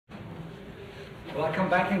Welcome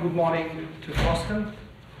back and good morning to FOSDEM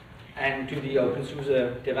and to the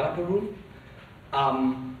openSUSE developer room.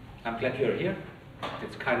 I'm glad you're here.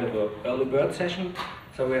 It's kind of an early bird session,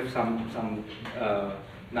 so we have some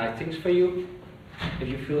nice things for you. If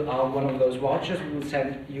you fill out one of those vouchers, we will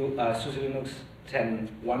send you a SUSE Linux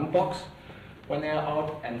 10.1 box when they are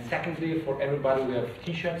out. And secondly, for everybody, we have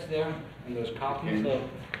t-shirts there and those cartons, so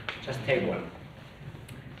just take one.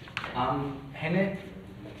 Henne,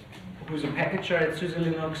 who's a packager at SUSE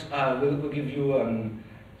Linux, will give you,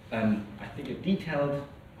 I think, a detailed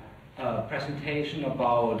presentation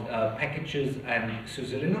about packages and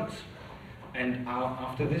SUSE Linux. And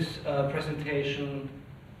after this presentation,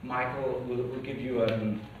 Michael will give you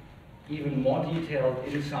an even more detailed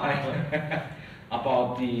insight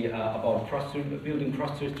about building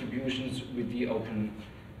cross distributions with the Open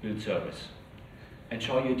Build service.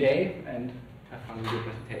 Enjoy your day and have fun with your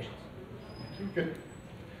presentations. Good.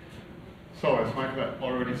 So, as Michael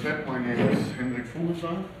already said, my name is Henrik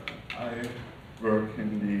Vogelsang. I work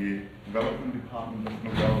in the development department of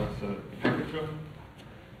Novell as a packager.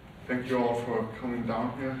 Thank you all for coming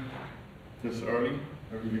down here this early.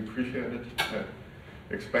 I really appreciate it.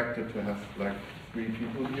 I expected to have like 3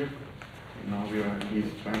 people here, and now we are at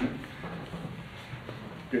least 20.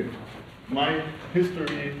 Good. My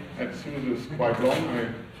history at SUSE is quite long. I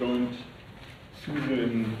joined SUSE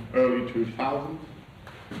in early 2000.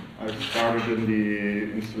 I started in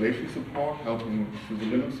the installation support, helping SUSE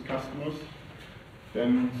Linux customers.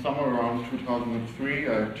 Then somewhere around 2003,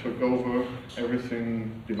 I took over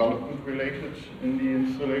everything development related in the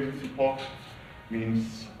installation support.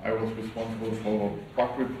 Means I was responsible for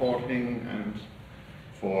bug reporting and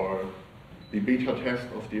for the beta test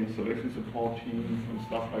of the installation support team and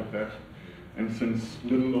stuff like that. And since a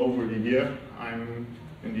little over a year, I'm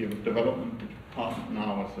in the development department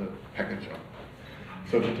now as a packager.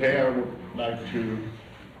 So today I would like to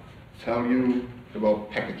tell you about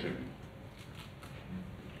packaging.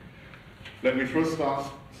 Let me first start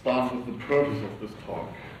with the purpose of this talk.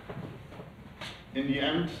 In the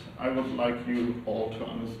end, I would like you all to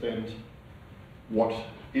understand what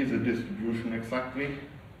is a distribution exactly,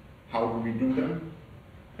 how do we do them,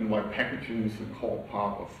 and why packaging is a core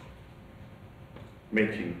part of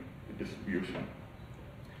making a distribution.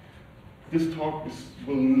 This talk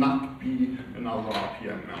will not be another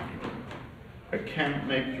RPM manual. I can't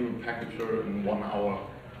make you a packager in 1 hour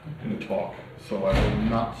in a talk, so I will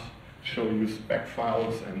not show you spec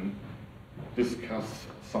files and discuss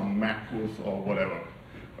some macros or whatever.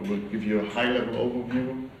 I will give you a high-level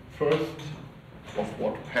overview first of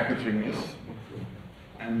what packaging is,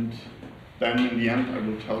 and then in the end I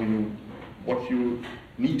will tell you what you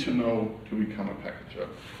need to know to become a packager.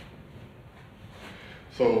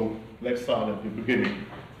 So let's start at the beginning.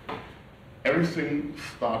 Everything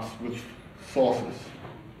starts with sources.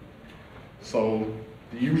 So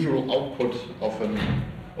the usual output of an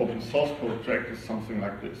open source project is something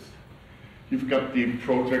like this. You've got the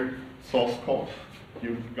project source code.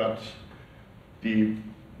 You've got the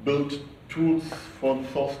build tools for the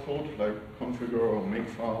source code, like configure or make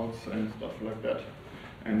files and stuff like that.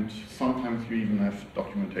 And sometimes you even have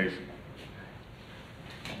documentation.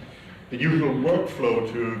 The usual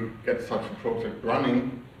workflow to get such a project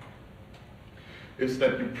running is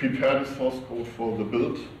that you prepare the source code for the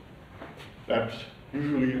build. That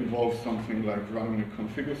usually involves something like running a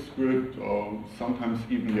configure script, or sometimes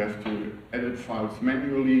even you have to edit files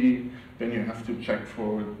manually. Then you have to check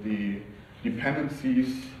for the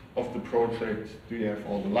dependencies of the project. Do you have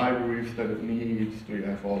all the libraries that it needs? Do you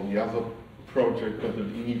have all the other project that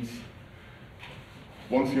it needs?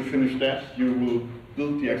 Once you finish that, you will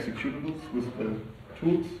build the executables with the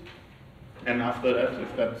tools. And after that,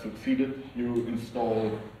 if that succeeded, you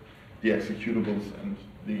install the executables and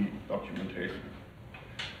the documentation.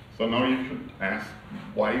 So now you could ask,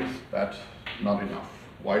 why is that not enough?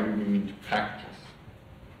 Why do we need packages?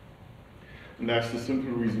 And there's a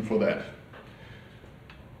simple reason for that.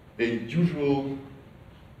 A usual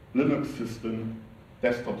Linux system,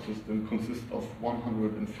 desktop system, consists of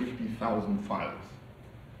 150,000 files.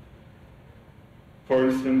 For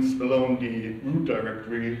instance, alone the root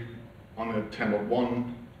directory on a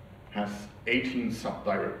 10.1 has 18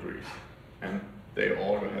 subdirectories, and they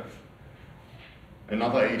all have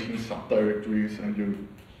another 18 subdirectories, and you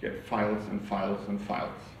get files and files and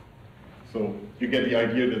files. So you get the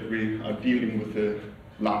idea that we are dealing with a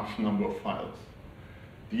large number of files.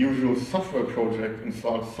 The usual software project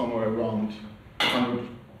installs somewhere around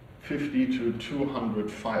 150 to 200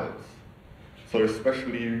 files. So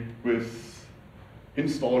especially with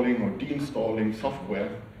installing or deinstalling software,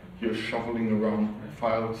 you're shuffling around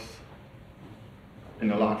files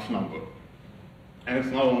in a large number. And it's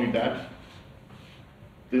not only that,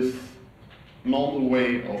 this normal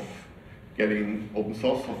way of getting open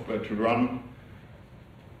source software to run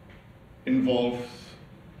involves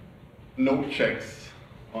no checks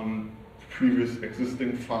on previous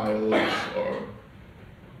existing files, or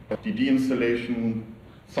the deinstallation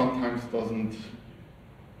sometimes doesn't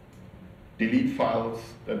delete files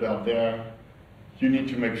that are there. You need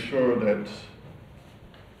to make sure that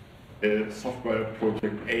the software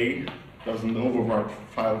project A doesn't overwrite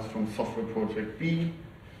files from software project B.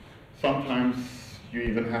 Sometimes you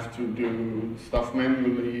even have to do stuff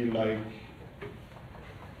manually, like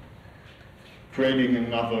creating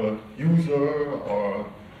another user or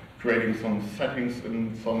creating some settings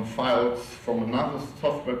in some files from another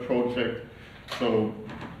software project. So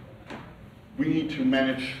we need to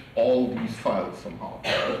manage all these files somehow.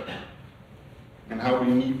 And how do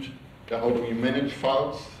we manage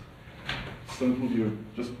files? Simple, you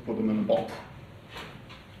just put them in a box.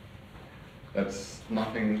 That's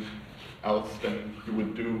nothing else than you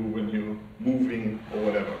would do when you're moving or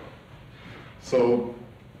whatever. So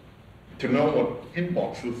to know what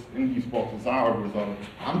inboxes in these boxes are without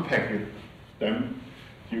unpacking them,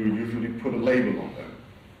 you usually put a label on them.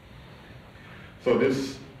 So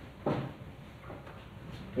this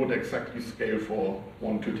would exactly scale for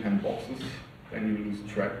 1 to 10 boxes, then you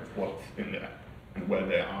lose track of what's in there and where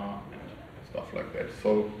they are and stuff like that.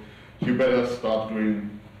 So you better start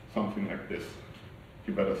doing something like this.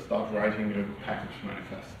 You better start writing a package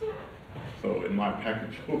manifest. So in my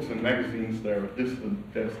package books and magazines, there's this and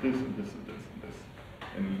this and this and this and this.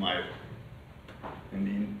 And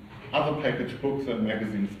in the other package books and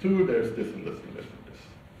magazines too, there's this and this and this and this.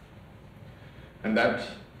 And that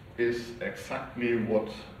is exactly what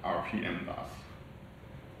RPM does.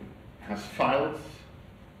 It has files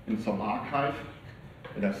in some archive.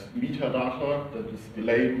 It has metadata, that is the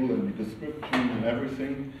label and the description and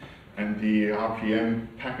everything. And the RPM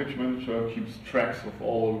package manager keeps tracks of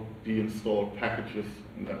all the installed packages,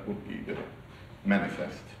 and that would be the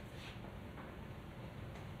manifest.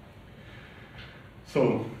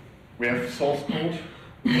 So we have source code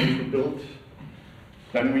we need to build.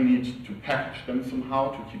 Then we need to package them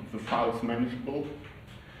somehow to keep the files manageable.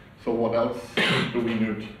 So what else do we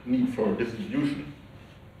need for a distribution?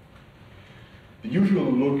 The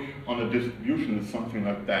usual look on a distribution is something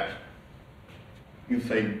like that. You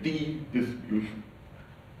say the distribution.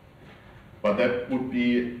 But that would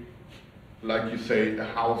be like you say a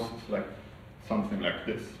house is like something like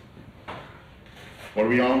this. But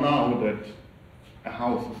we all know that a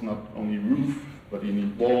house is not only roof, but you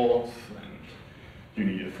need walls, and you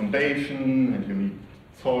need a foundation, and you need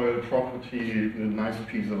soil, property, a nice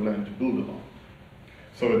piece of land to build it on.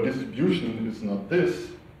 So a distribution is not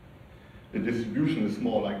this. The distribution is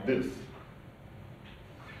more like this.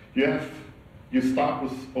 You start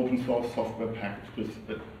with open source software packages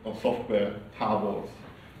or software tarbals.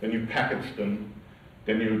 Then you package them.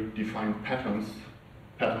 Then you define patterns.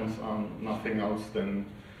 Patterns are nothing else than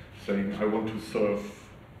saying I want to serve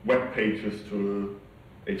web pages to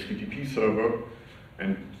an HTTP server,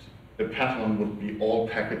 and the pattern would be all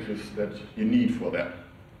packages that you need for that.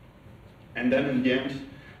 And then in the end,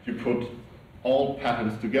 you put all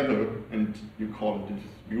patterns together and you call it a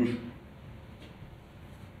distribution.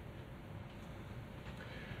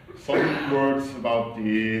 Some words about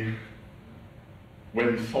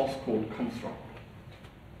where the source code comes from.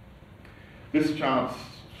 This chart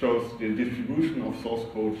shows the distribution of source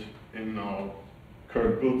code in our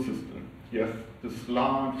current build system. You have this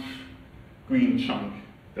large green chunk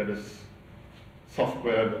that is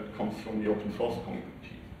software that comes from the open source community.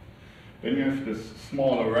 Then you have this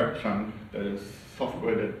smaller red chunk that is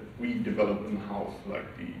software that we develop in-house, like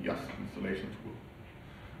the YAS installation tool.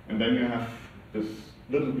 And then you have this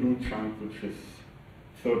little blue chunk, which is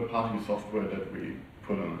third-party software that we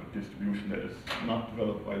put on a distribution that is not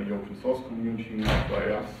developed by the open source community, not by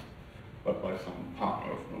us, but by some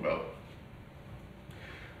partner of Novell.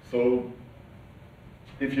 So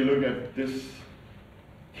if you look at this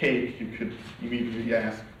cake, you could immediately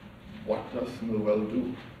ask, what does Novell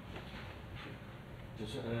do?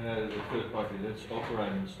 Just the third party, that's Opera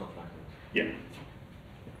and stuff like that. Yeah.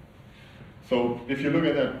 So if you look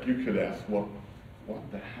at that, you could ask, what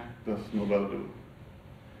the heck does Novell do?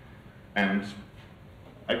 And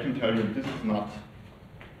I can tell you this is not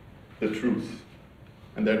the truth.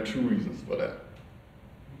 And there are two reasons for that.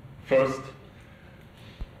 First,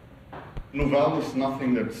 Novell is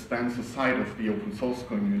nothing that stands aside of the open source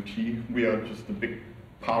community. We are just a big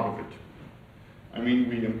part of it. I mean,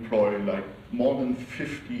 we employ like more than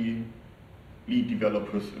 50 lead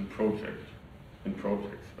developers in projects.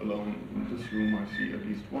 Alone in this room, I see at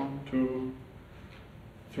least 1, 2,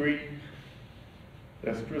 3,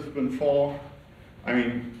 there's Brisbane 4. I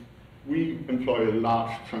mean, we employ a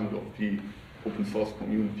large chunk of the open source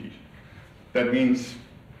community. That means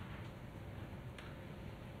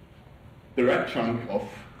the red chunk of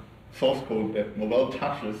source code that Novell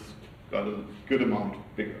touches got a good amount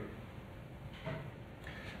bigger.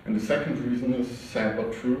 And the second reason is sad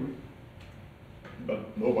but true,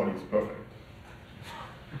 but nobody's perfect.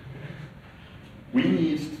 We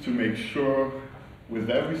need to make sure with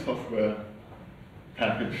every software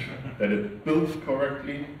package that it builds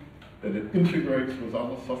correctly, that it integrates with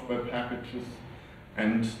other software packages,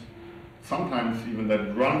 and sometimes even that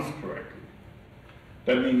it runs correctly.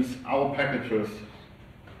 That means our packagers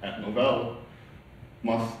at Novell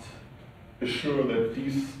must assure that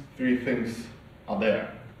these 3 things are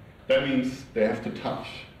there. That means they have to touch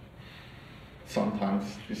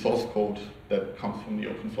sometimes the source code that comes from the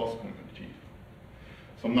open source community.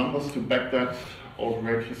 Some numbers to back that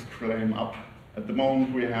outrageous claim up. At the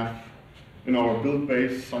moment we have in our build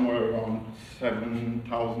base somewhere around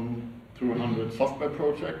 7,200 software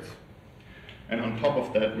projects. And on top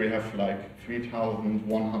of that we have like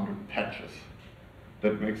 3,100 patches.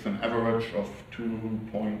 That makes an average of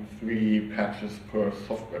 2.3 patches per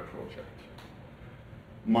software project.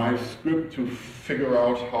 My script to figure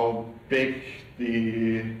out how big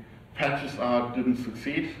the patches are didn't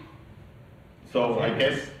succeed. So I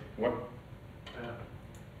guess, what?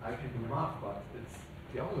 I can do math, but it's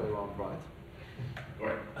the other way around, right?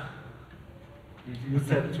 Right. You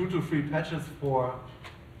said 2 to 3 patches for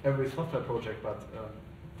every software project, but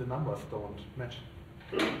the numbers don't match.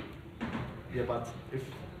 Yeah, but if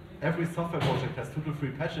every software project has 2 to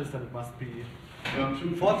 3 patches, then it must be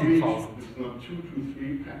 40,000. It's not 2 to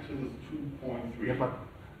 3 patches, it's 2.3. Yeah, but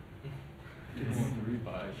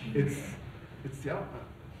it's the other.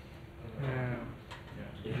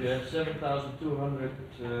 If you have 7,200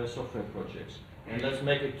 software projects, and let's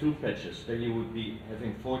make it 2 patches, then you would be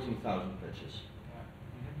having 14,000 patches.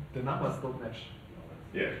 The numbers don't match.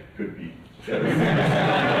 Yeah, could be.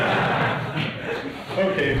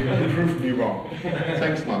 Okay, you proved me wrong.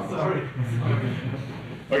 Thanks, Mark. Sorry.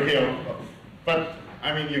 Okay, but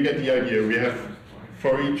I mean, you get the idea. We have,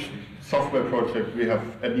 for each software project, we have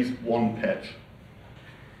at least 1 patch.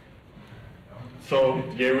 So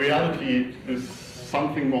the reality is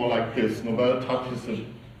something more like this. Novell touches a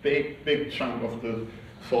big chunk of the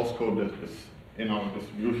source code that is in our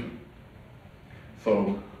distribution.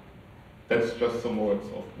 So that's just some words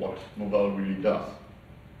of what Novell really does.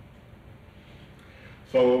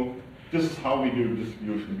 So this is how we do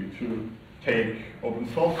distribution. We take open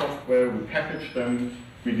source software, we package them,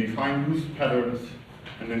 we define use patterns,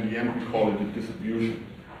 and in the end we call it a distribution.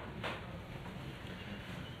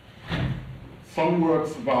 Some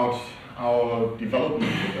words about our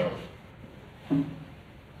development model.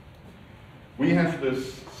 We have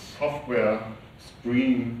this software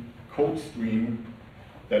stream, code stream,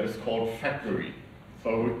 that is called factory.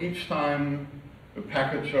 So each time a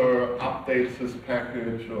packager updates his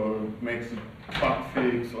package or makes a bug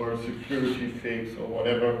fix or a security fix or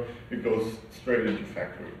whatever, it goes straight into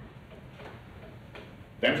factory.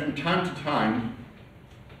 Then from time to time,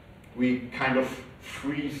 we kind of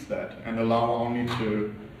freeze that and allow only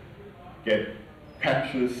to get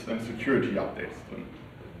patches and security updates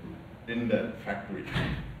in that factory.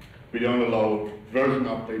 We don't allow version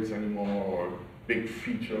updates anymore or big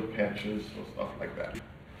feature patches or stuff like that.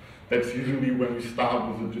 That's usually when we start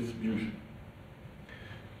with a distribution.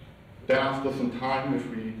 Then after some time, if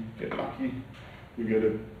we get lucky,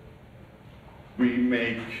 we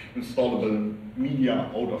make installable media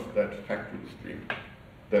out of that factory stream.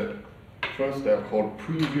 That first they're called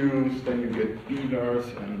previews, then you get betas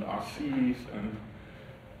and RCs, and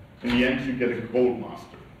in the end you get a gold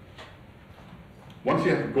master. Once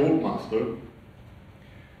you have a gold master,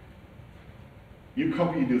 you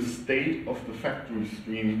copy the state of the factory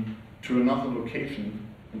stream to another location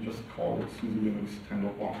and just call it SUSE Linux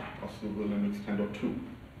 10.1 or SUSE Linux 10.2.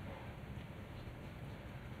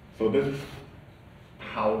 So this is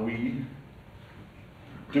how we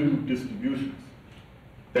do distributions.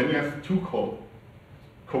 Then you have 2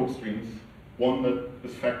 code streams. One that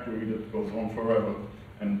is factory that goes on forever,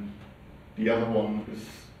 and the other one is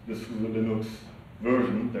the SUSE Linux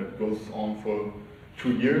version that goes on for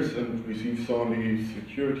 2 years and receives only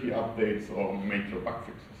security updates or major bug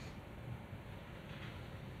fixes.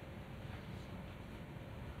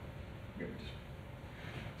 Good.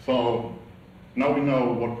 So now we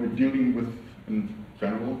know what we're dealing with in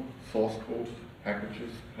general: source code,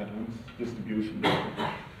 packages, patterns, distribution.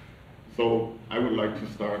 So I would like to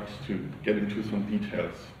start to get into some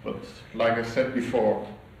details. But like I said before,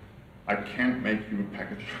 I can't make you a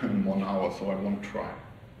package in 1 hour, so I won't try.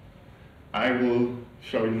 I will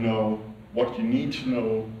show you now what you need to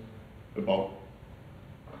know about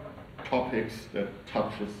topics that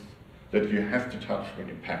you have to touch when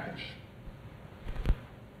you package.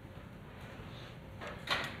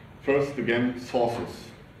 First, again,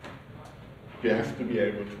 sources. You have to be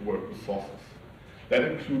able to work with sources. That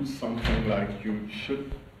includes something like you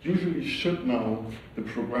usually should know the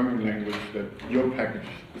programming language that your package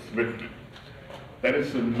is written. That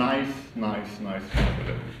is a nice feature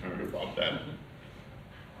that we heard about that.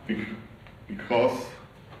 Because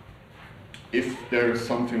if there is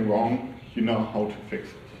something wrong, you know how to fix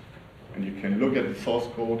it. And you can look at the source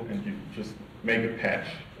code and you just make a patch.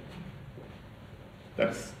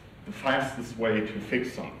 That's the fastest way to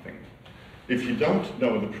fix something. If you don't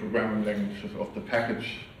know the programming languages of the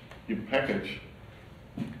package you package,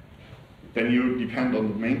 then you depend on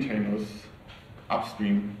the maintainers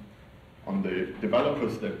upstream, on the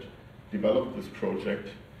developers that develop this project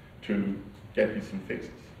to get you some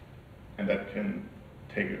fixes. And that can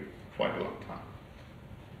take quite a long time.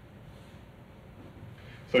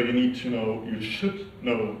 So you should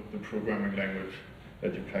know the programming language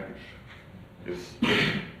that your package is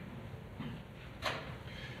written.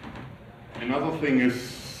 Another thing is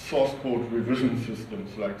source code revision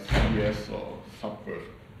systems like CVS or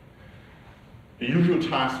Subversion. The usual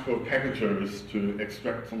task for a packager is to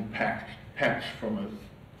extract some patch from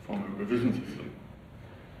a revision system.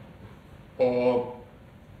 Or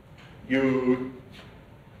you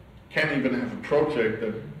can even have a project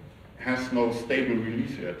that has no stable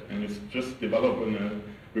release yet and is just developing a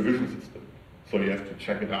revision system. So you have to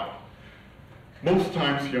check it out. Most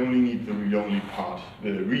times you only need the read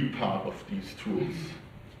part of these tools.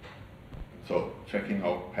 So checking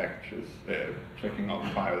out packages, checking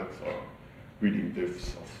out files, or reading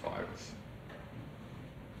diffs of files.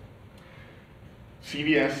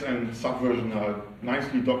 CVS and Subversion are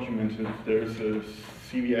nicely documented. There's a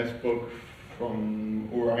CVS book from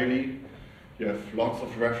O'Reilly. You have lots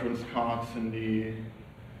of reference cards in the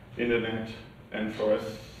internet, and for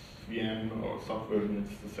SVN or Subversion,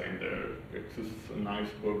 it's the same. There exists a nice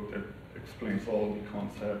book that explains all the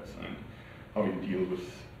concepts and how you deal with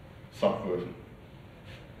Subversion.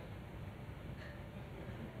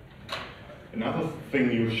 Another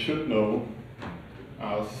thing you should know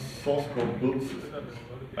are source code build systems,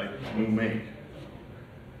 like GNU-Make.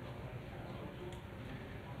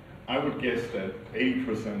 I would guess that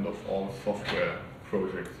 80% of all software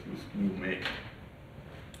projects use GNU-Make.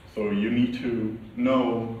 So you need to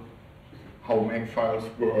know how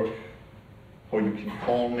Makefiles work, how you can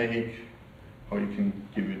call Make, how you can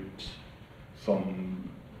give it some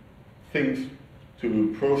things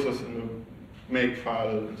to process in the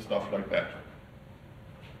Makefile and stuff like that.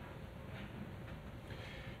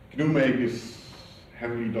 GNU-Make is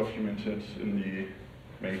heavily documented in the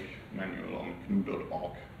Make manual on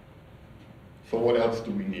GNU.org. So what else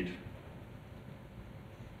do we need?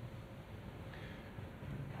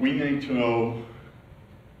 We need to know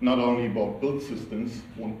not only about build systems,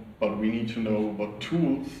 but we need to know about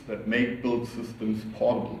tools that make build systems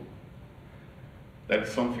portable.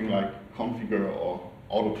 That's something like Configure or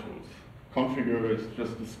AutoTools. Configure is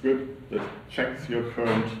just a script that checks your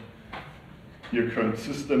current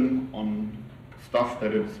system on stuff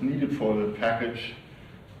that is needed for the package,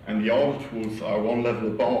 and the AutoTools are one level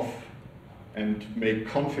above and make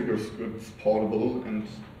configure scripts portable and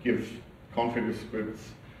give configure scripts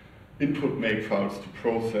input Makefiles to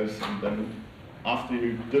process, and then after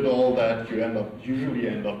you did all that, you usually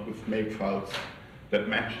end up with Makefiles that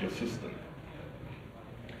match your system.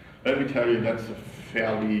 Let me tell you, that's a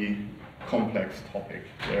fairly complex topic.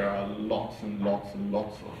 There are lots and lots and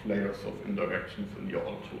lots of layers of interactions in the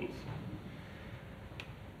AutoTools.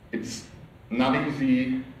 It's not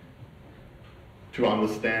easy to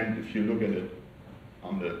understand if you look at it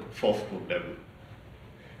on the source code level.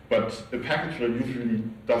 But a packager usually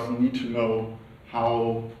doesn't need to know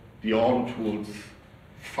how the AutoTools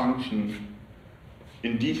function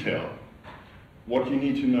in detail. What you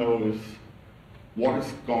need to know is what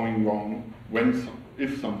is going wrong,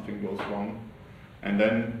 if something goes wrong, and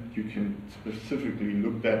then you can specifically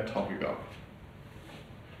look that topic up.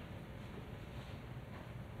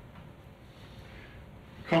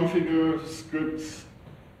 Configure scripts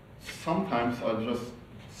sometimes are just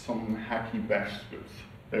some hacky bash scripts.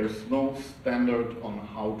 There's no standard on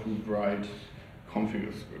how to write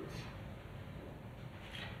configure scripts.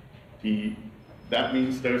 That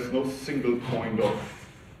means there's no single point of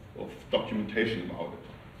documentation about it.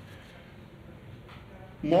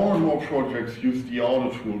 More and more projects use the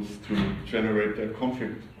AutoTools to generate their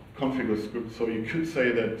configure scripts, so you could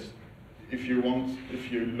say that if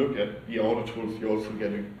you look at the auto tools, you also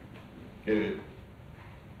get an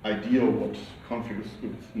idea of what configure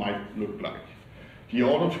scripts might look like. The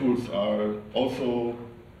auto tools are also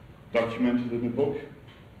documented in the book,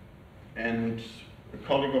 and a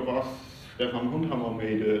colleague of us, Stefan Hundhammer,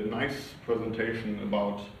 made a nice presentation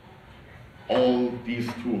about all these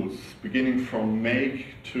tools, beginning from make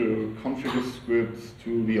to configure scripts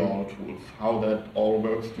to the auto tools, how that all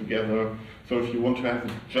works together. So if you want to have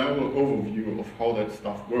a general overview of how that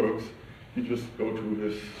stuff works, you just go to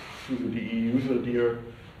this SUSE.de user dir.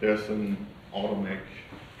 There's an automake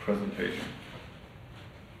presentation.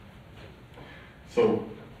 So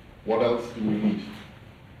what else do we need?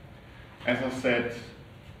 As I said,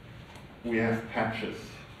 we have patches.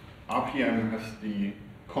 RPM has the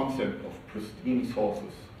concept of pristine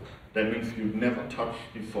sources. That means you never touch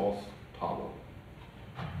the source table.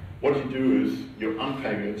 What you do is you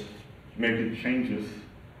unpack it, you make the changes,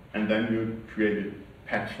 and then you create a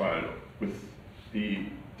patch file with the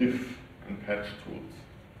diff and patch tools.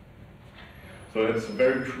 So that's a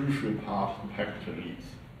very crucial part the packager needs.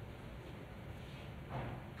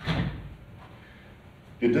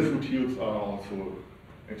 The different tools are also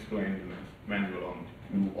explained in the manual on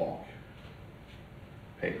the GNU.org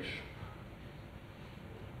page.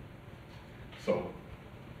 So,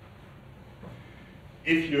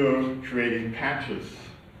 if you're creating patches,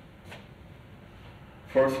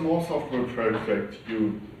 for a small software project,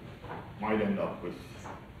 you might end up with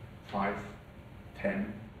 5,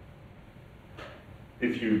 10.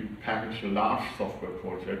 If you package a large software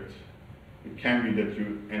project, it can be that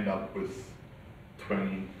you end up with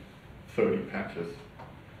 20, 30 patches.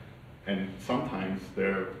 And sometimes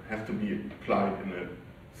they have to be applied in a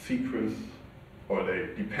sequence, or they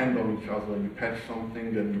depend on each other. You patch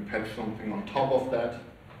something, then you patch something on top of that.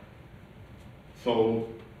 So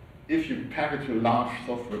if you package a large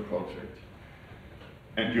software project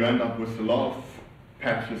and you end up with a lot of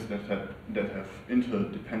patches that have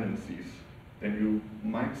interdependencies, then you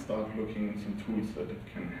might start looking at some tools that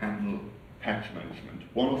can handle patch management.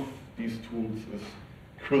 One of these tools is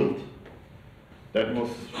Quilt. That was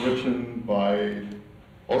written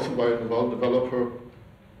also by a developer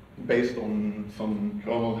based on some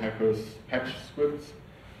kernel hackers' patch scripts.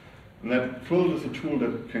 And that Quilt is a tool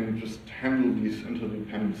that can just handle these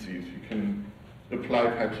interdependencies. You can apply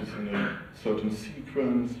patches in a certain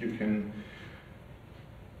sequence, you can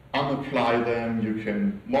unapply them, you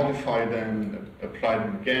can modify them, apply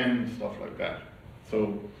them again, stuff like that.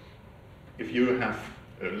 So if you have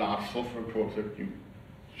a large software project, you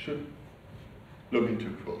should look into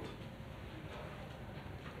Quilt.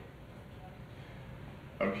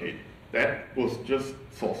 Okay, that was just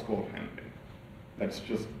source code handling. That's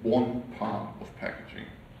just one part of packaging.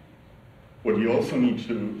 What you also need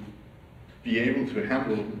to be able to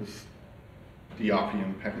handle is the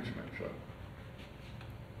RPM package manager.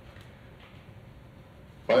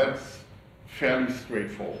 But that's fairly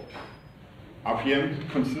straightforward. RPM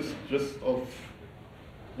consists just of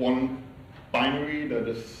one binary that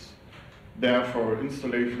is there for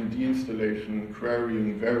installation, deinstallation,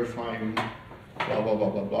 querying, verifying, blah, blah, blah,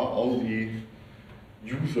 blah, blah, all the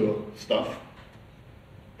user stuff.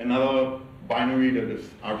 Another binary that is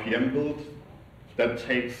RPM build that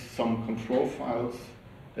takes some control files,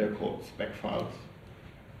 they're called spec files,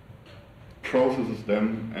 processes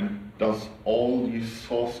them and does all the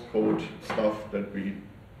source code stuff that we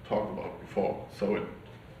talked about before. So it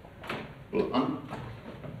will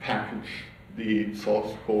unpackage the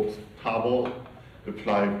source code table,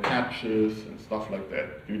 apply patches and stuff like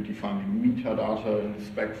that. You define the metadata in the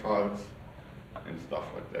spec files and stuff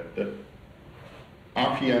like that. That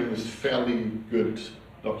RPM is fairly good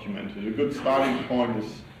documented. A good starting point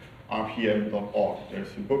is rpm.org.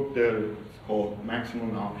 There's a book there, it's called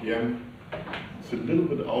Maximum RPM. It's a little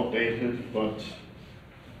bit outdated, but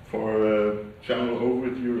for a general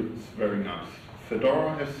overview, it's very nice.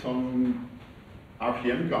 Fedora has some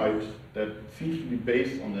RPM guide that seems to be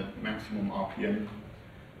based on that maximum RPM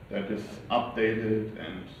that is updated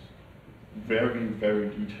and very, very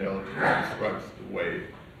detailed. It describes the way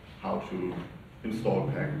how to install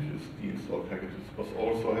packages, deinstall packages, but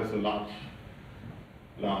also has a large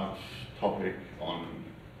topic on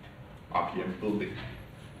RPM building.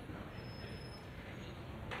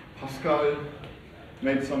 Pascal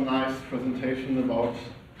made some nice presentation about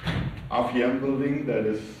RPM building that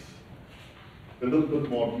is a little bit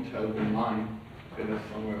more detailed than mine. It is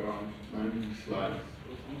somewhere around 90 slides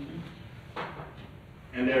or something.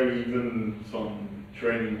 And there are even some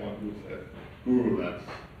training modules at Guru Labs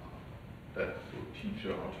that will teach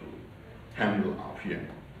you how to handle RPM.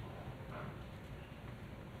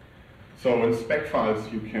 So in spec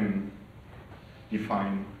files you can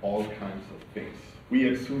define all kinds of things. We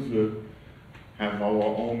at SUSE have our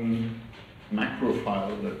own macro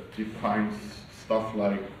file that defines stuff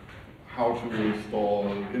like how to install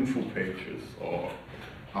info pages or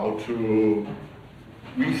how to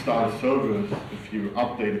restart a service if you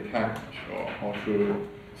update a package, or how to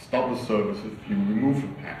stop a service if you remove a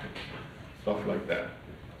package, stuff like that.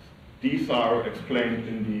 These are explained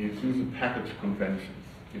in the SUSE package conventions.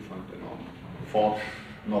 You find them on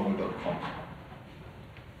forge.novel.com.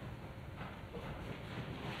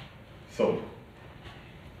 So,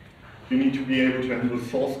 you need to be able to handle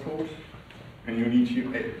source code, and you need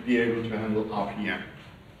to be able to handle RPM.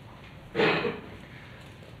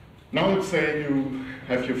 Now let's say you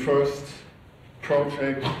have your first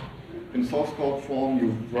project in source code form,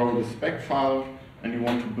 you wrote a spec file, and you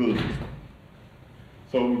want to build it.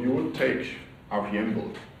 So you would take RPM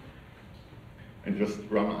build and just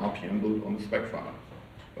run RPM build on the spec file.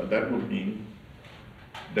 But that would mean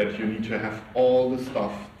that you need to have all the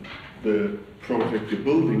stuff the project you're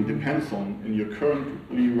building depends on in your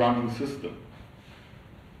currently running system.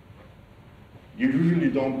 You usually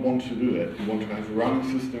don't want to do that. You want to have a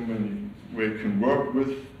running system where you can work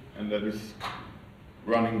with and that is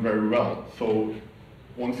running very well. So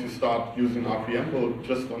once you start using RPM build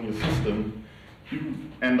just on your system, you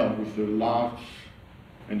end up with a large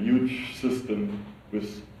and huge system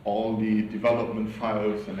with all the development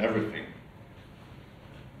files and everything.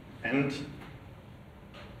 And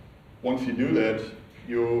once you do that,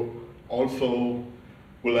 you also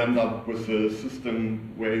will end up with a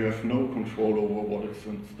system where you have no control over what is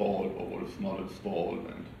installed or what is not installed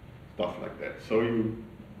and stuff like that. So you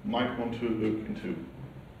might want to look into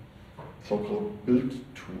so-called build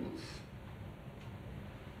tools.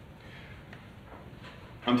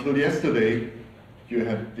 Until yesterday, you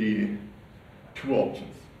had the two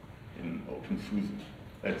options in openSUSE.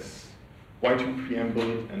 That's Y2PM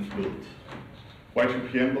build and build.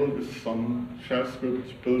 Y2PM build is some shell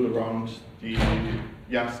script built around the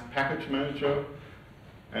YAST package manager,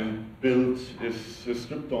 and build is a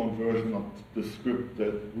stripped-down version of the script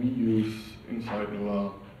that we use inside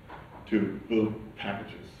Novel to build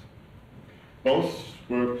packages. Both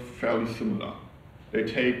work fairly similar. They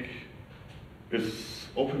take this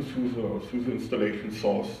openSUSE or SUSE installation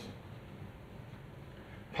source,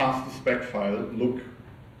 pass the spec file, look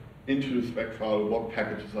into the spec file what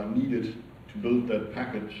packages are needed to build that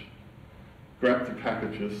package, grab the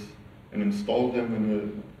packages and install them in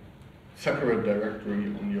a separate directory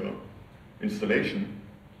on your installation.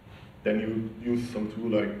 Then you use some tool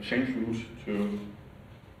like changeroot to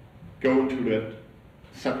go into that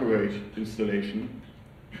separate installation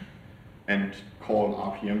and call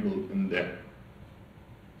RPM build in there.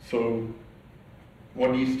 So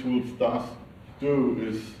what these tools do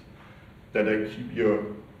is that they keep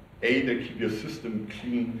your system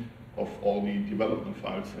clean of all the development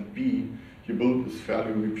files, and B, your build is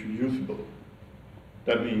fairly reproducible.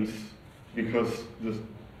 That means because the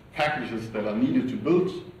packages that are needed to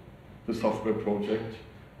build the software project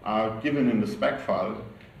are given in the spec file,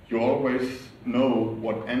 you always know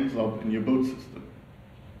what ends up in your build system.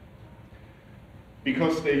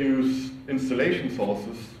 Because they use installation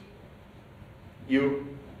sources, you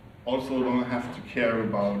also don't have to care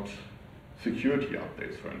about security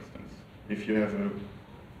updates, for instance. If you have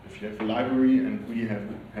a library and we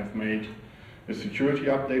have made a security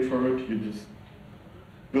update for it, you just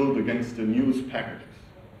build against the newest packages.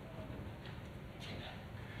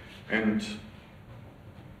 And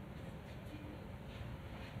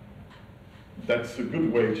that's a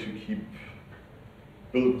good way to keep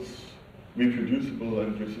builds reproducible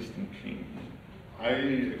and your system clean. I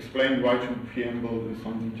explained Y2PM build in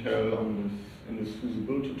some detail in the SUSE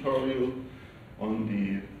build tutorial on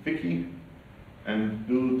the wiki, and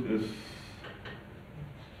build is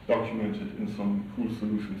documented in some cool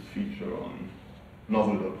solutions feature on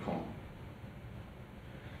novel.com.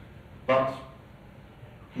 But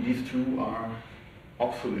these two are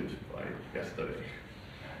obsolete by yesterday.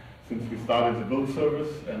 Since we started the build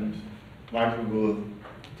service, and Michael will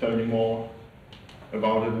tell you more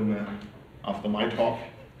about it after my talk,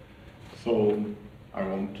 so I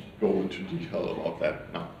won't go into detail about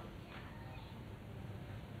that now.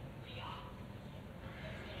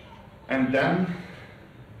 And then,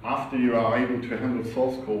 after you are able to handle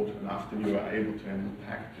source code and after you are able to handle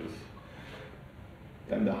packages,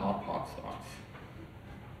 then the hard part starts.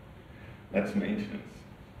 That's maintenance.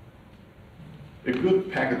 A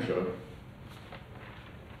good packager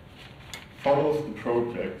follows the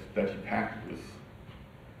project that he packages.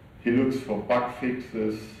 He looks for bug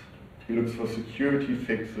fixes, he looks for security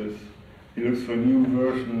fixes, he looks for new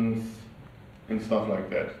versions and stuff like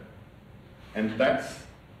that. And that's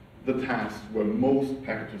the task where most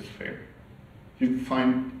packages fail. You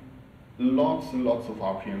find lots and lots of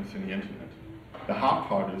RPMs in the internet. The hard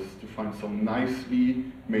part is to find some nicely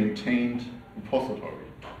maintained repository.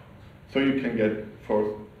 So you can get,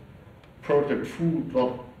 for project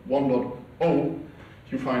foo.1.0,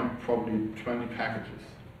 you find probably 20 packages.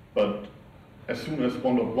 But as soon as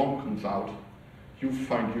 1.1 comes out, you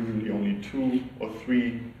find usually only 2 or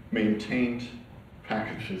 3 maintained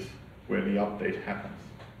packages where the update happens.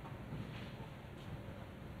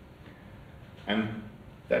 And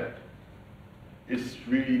that is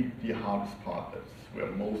really the hardest part. That's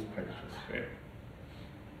where most packages fail.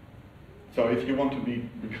 So if you want to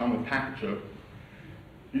become a packager,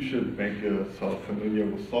 you should make yourself familiar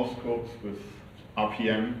with source codes, with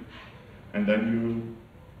RPM, and then you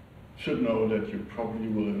should know that you probably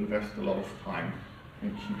will invest a lot of time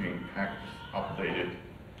in keeping packages updated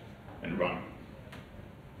and running.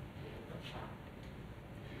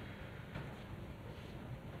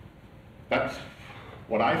 That's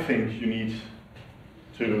what I think you need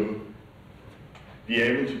to be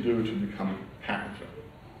able to do to become a packager.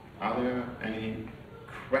 Are there any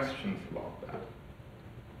questions about that?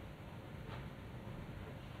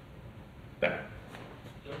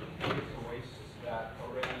 Don't you think it's a waste that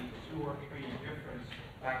already 2 or 3 different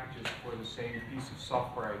packages for the same piece of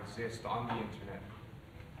software exist on the internet?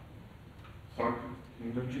 Sorry?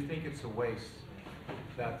 Don't you think it's a waste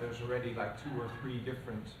that there's already like 2 or 3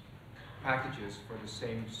 different packages for the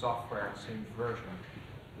same software, same version,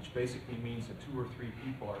 which basically means that 2 or 3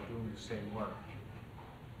 people are doing the same work?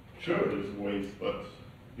 Sure, it is a waste, but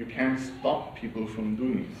you can't stop people from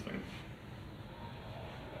doing these things.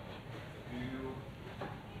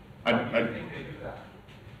 Why do you think they do that?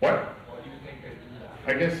 What? Why do you think they do that?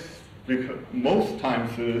 I guess because most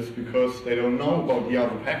times it is because they don't know about the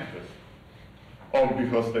other packages, or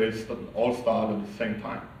because they all start at the same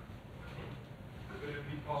time. Could it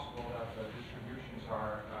be possible that the distributions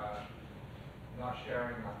are not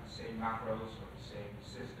sharing like the same macros or the same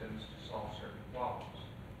systems to solve certain problems?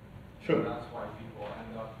 Sure. So that's why people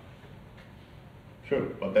end up. Sure,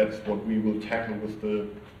 but that's what we will tackle with the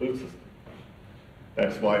build system.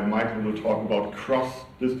 That's why Michael will talk about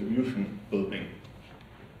cross-distribution building.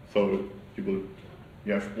 So you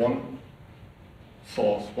have one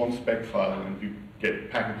source, one spec file, and you get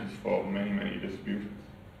packages for many, many distributions.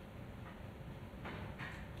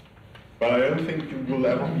 But I don't think you will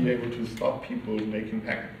ever be able to stop people making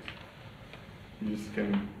packages. You just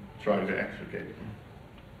can try to aggregate them.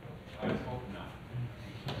 I hope not.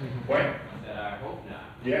 Why? I said, I hope not.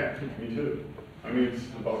 Yeah, me too. I mean, it's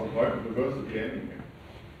about diversity anyway.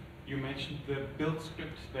 You mentioned the build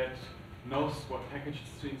script that knows what packages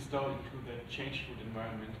to install into the change root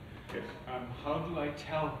environment. Yes. How do I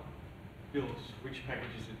tell build which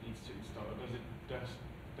packages it needs to install? Or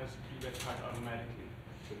does it do that part automatically?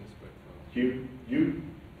 In the spec file. You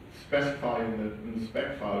specify in the spec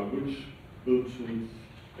file which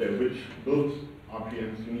build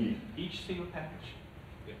RPMs you need. Each single package?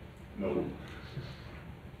 Yeah. No.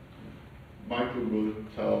 Michael will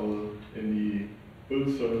tell in the build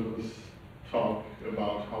service talk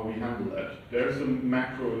about how we handle that. There's a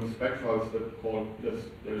macro in spec files that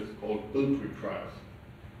is called build requires.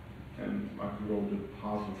 And Michael wrote a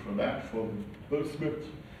parser for that for the build script.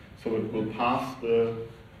 So it will pass the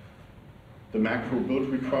macro build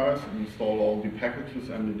requires and install all the packages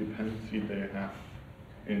and the dependency they have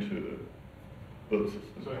into the build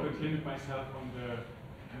system. So I could limit myself on the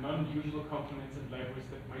non-usual components and libraries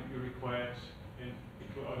that might be required, and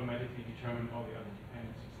it will automatically determine all the other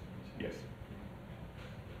dependencies. Yes.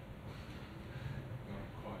 Not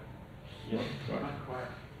quite. Right. Not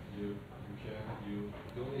quite. You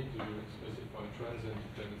don't need to specify transient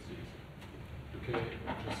dependencies. You can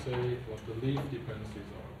just say what the leaf dependencies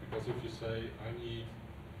are. Because if you say I need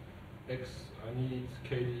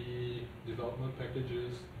KDE development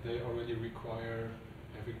packages, they already require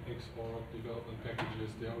having Xorg development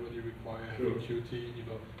packages, they already require having Qt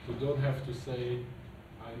development. So you don't have to say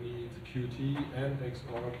I need Qt and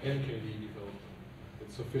Xorg and KDE development.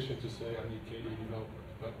 It's sufficient to say I need KDE development,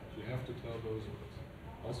 but you have to tell those words.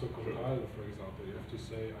 Also compiler, for example, you have to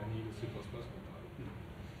say I need a C++ compiler.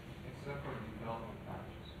 Except for development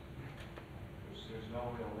packages. There's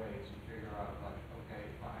no real way to figure out, like, okay,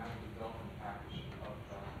 if I have a development package of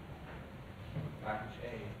package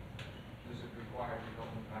A, does it require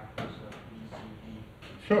development packages of B, C, D?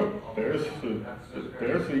 Sure, there's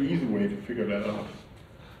an easy way to figure that out.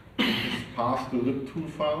 You just pass the lib2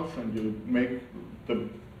 files and you make the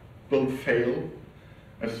build fail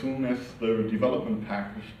as soon as the development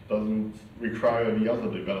package doesn't require the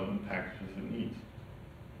other development packages it needs.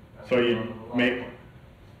 So you That's a lot of make, work.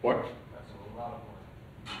 what? That's a lot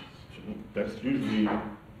of work. That's usually,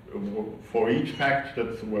 for each package,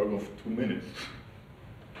 that's a work of 2 minutes.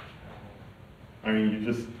 I mean,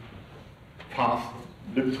 you just pass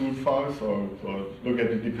libtool files or look at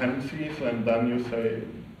the dependencies, and then you say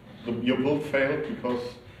your build failed because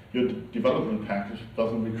your development package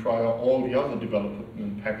doesn't require all the other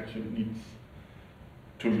development package it needs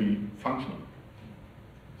to be functional.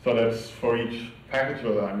 So that's for each package.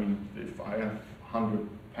 I mean, if I have 100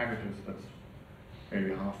 packages, that's maybe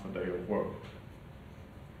half a day of work.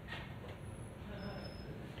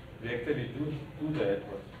 We actually do that,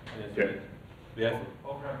 but yes, Yeah. we have.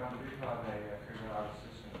 Over at Mandriva, they figured out a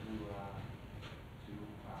system to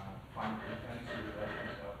find dependency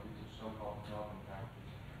relations of these so-called development packages.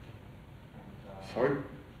 And, Sorry?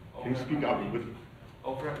 Can you over at speak up a bit?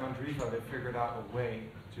 Over at Mandriva, they figured out a way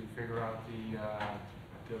to figure out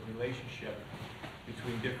the relationship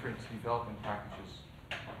between different development packages.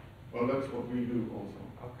 Well, that's what we do also.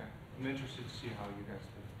 Okay, I'm interested to see how you guys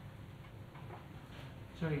do.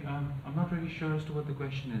 Sorry, I'm not really sure as to what the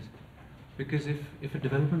question is. Because if a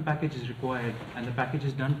development package is required and the package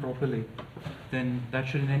is done properly, then that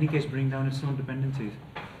should in any case bring down its own dependencies.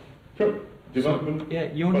 Sure. Development. So, yeah,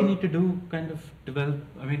 you only but- need to do kind of develop,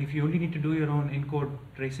 I mean, if you only need to do your own in-code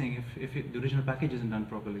tracing if the original package isn't done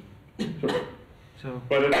properly. Sure. So,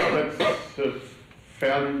 But that's a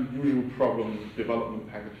fairly usual problem development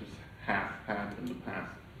packages have had in the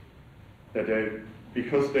past. That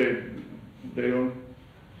because they don't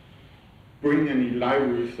bring any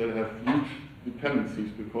libraries that have huge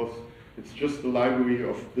dependencies, because it's just the library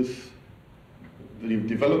of this, the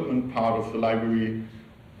development part of the library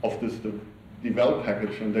of this develop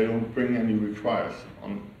package, and they don't bring any retries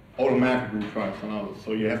on automatic retries on others.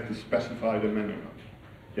 So you have to specify them manually.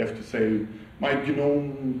 You have to say, my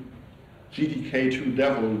GNOME GTK2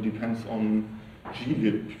 devel depends on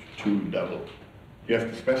glib2 devel. You have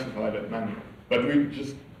to specify that manually. But we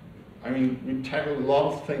just, I mean, we tackle a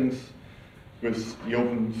lot of things with the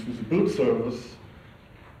openSUSE build service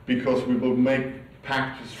because we will make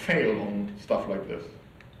packages fail on stuff like this.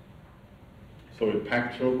 So a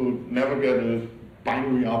packager will never get a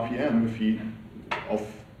binary RPM of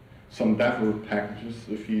some devel packages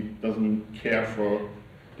if he doesn't care for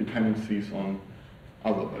dependencies on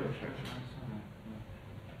other packages.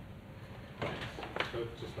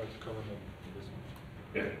 I'd just like to comment on this one.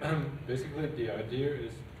 Yeah. Basically, the idea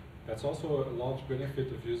is that's also a large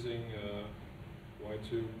benefit of using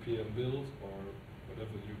Y2 PM build or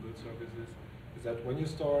whatever new build service is that when you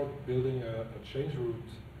start building a change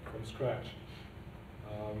route from scratch,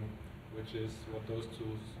 which is what those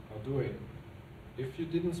tools are doing, if you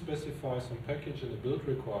didn't specify some package and the build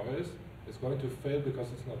requires, it's going to fail because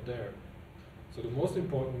it's not there. So the most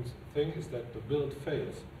important thing is that the build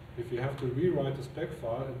fails. If you have to rewrite the spec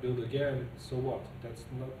file and build again, so what? That's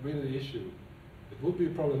not really the issue. It would be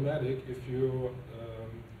problematic if you're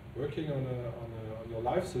working on your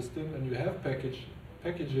live system and you have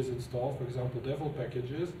packages installed, for example, devel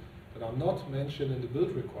packages that are not mentioned in the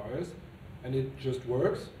build requires, and it just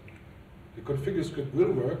works. The configure script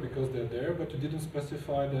will work because they're there, but you didn't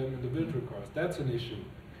specify them in the build requires. That's an issue.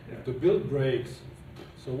 Yeah. If the build breaks,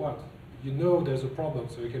 so what? You know there's a problem,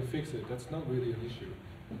 so you can fix it. That's not really an issue.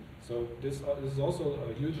 So this is also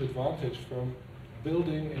a huge advantage from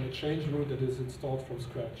building in a change route that is installed from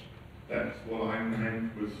scratch. That's what I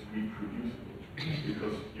meant with reproducible,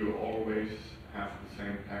 because you always have the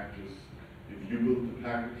same packages. If you build the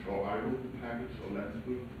package, or I build the package, or let's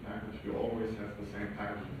build the package, you always have the same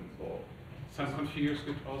packages installed. Some configures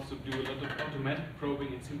could also do a lot of automatic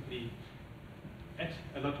probing and simply add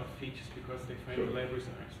a lot of features because they find the libraries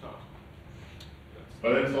are installed.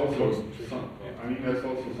 But that's also some, I mean, that's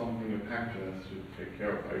also something a packager has to take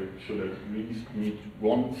care of. I should at least meet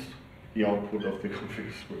once the output of the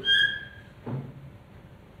config script.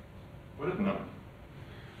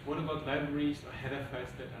 What about libraries or header files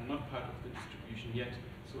that are not part of the distribution yet?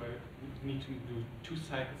 So I would need to do 2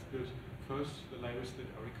 cycles build. First, the libraries that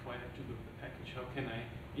are required to build the package. How can I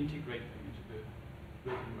integrate them into the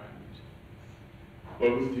build environment?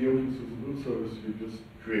 Well, with the openSUSE build service, you just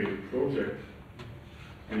create a project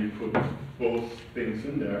and you put both things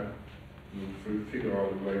in there and figure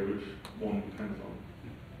out a way which one depends on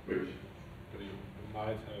which. But you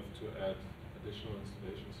might have to add additional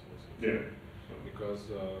installations also. Yeah. Because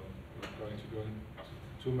we're going to go in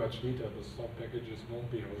too much detail, but some packages won't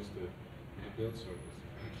be hosted in the build service.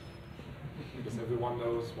 Because everyone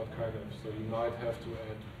knows what kind of, so you might have to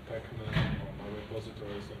add Pacman or my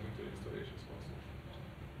repository some into installations also.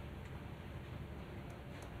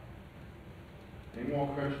 Any more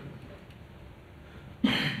questions?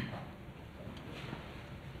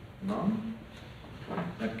 None?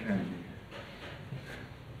 That can be.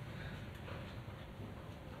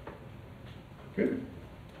 Good.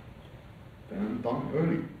 Then done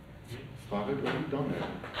early. Started early, done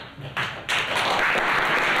early.